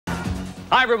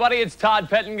Hi, everybody. It's Todd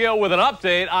Pettengill with an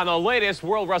update on the latest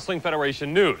World Wrestling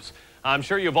Federation news. I'm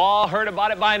sure you've all heard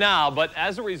about it by now, but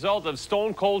as a result of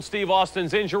Stone Cold Steve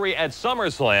Austin's injury at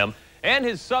SummerSlam and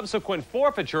his subsequent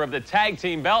forfeiture of the tag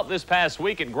team belt this past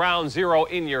week at Ground Zero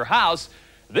in your house,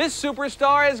 this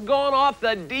superstar has gone off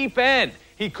the deep end.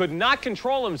 He could not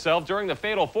control himself during the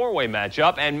Fatal 4-Way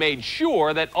matchup and made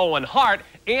sure that Owen Hart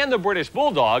and the British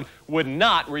Bulldog would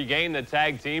not regain the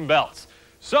tag team belts.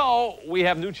 So, we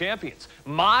have new champions,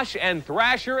 Mosh and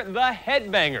Thrasher, the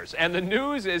Headbangers, and the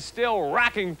news is still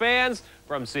rocking fans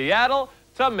from Seattle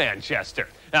to Manchester.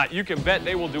 Now, you can bet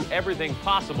they will do everything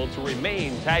possible to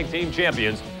remain tag team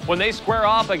champions when they square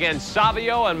off against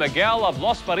Savio and Miguel of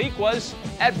Los Boricuas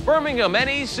at Birmingham,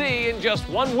 NEC in just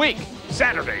 1 week,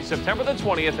 Saturday, September the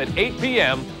 20th at 8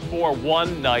 p.m. for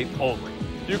one night only.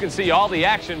 You can see all the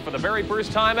action for the very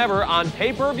first time ever on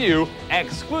pay-per-view,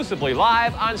 exclusively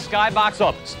live on Sky Box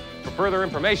Office. For further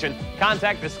information,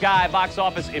 contact the Sky Box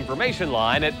Office information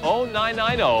line at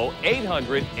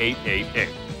 0990-800-888.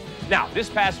 Now, this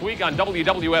past week on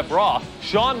WWF Raw,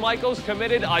 Shawn Michaels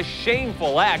committed a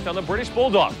shameful act on the British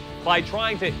Bulldog by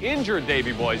trying to injure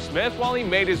Davey Boy Smith while he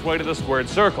made his way to the squared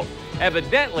circle,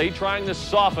 evidently trying to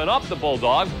soften up the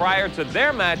Bulldog prior to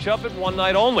their matchup at One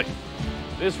Night Only.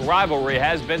 This rivalry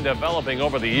has been developing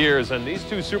over the years, and these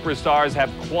two superstars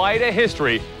have quite a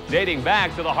history dating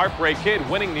back to the Heartbreak Kid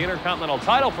winning the Intercontinental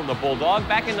title from the Bulldog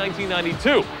back in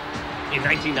 1992. In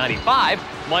 1995,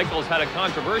 Michaels had a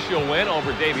controversial win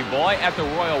over Davey Boy at the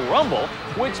Royal Rumble,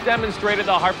 which demonstrated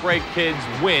the Heartbreak Kid's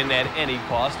win at any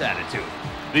cost attitude.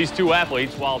 These two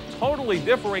athletes, while totally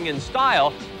differing in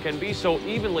style, can be so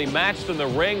evenly matched in the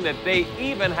ring that they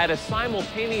even had a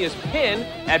simultaneous pin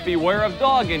at Beware of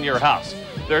Dog in your house.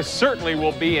 There certainly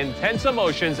will be intense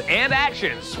emotions and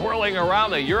action swirling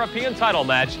around the European title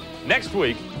match next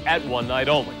week at One Night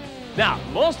Only. Now,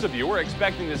 most of you were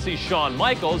expecting to see Shawn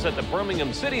Michaels at the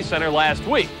Birmingham City Center last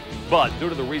week, but due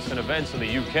to the recent events in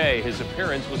the UK, his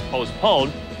appearance was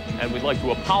postponed, and we'd like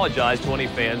to apologize to any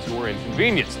fans who were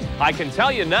inconvenienced. I can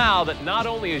tell you now that not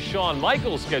only is Shawn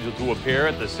Michaels scheduled to appear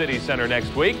at the City Center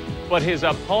next week, but his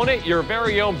opponent, your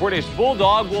very own British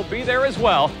Bulldog, will be there as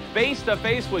well,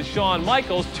 face-to-face with Shawn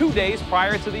Michaels 2 days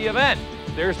prior to the event.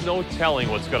 There's no telling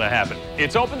what's going to happen.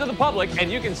 It's open to the public, and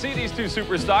you can see these two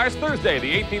superstars Thursday,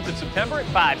 the 18th of September at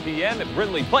 5 p.m. at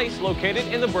Brindley Place, located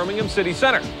in the Birmingham City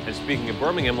Center. And speaking of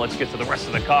Birmingham, let's get to the rest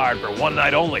of the card for One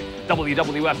Night Only.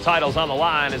 WWF titles on the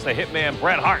line as the Hitman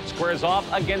Bret Hart squares off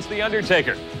against The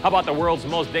Undertaker. How about the world's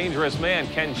most dangerous man,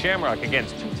 Ken Shamrock,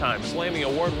 against two-time Slammy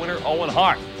Award winner Owen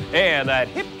Hart? And that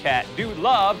hip cat, Dude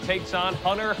Love, takes on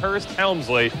Hunter Hearst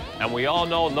Helmsley. And we all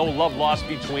know no love lost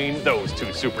between those two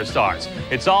superstars.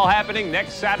 It's all happening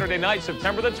next Saturday night,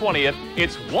 September the 20th.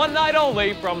 It's One Night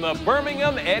Only from the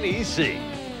Birmingham NEC.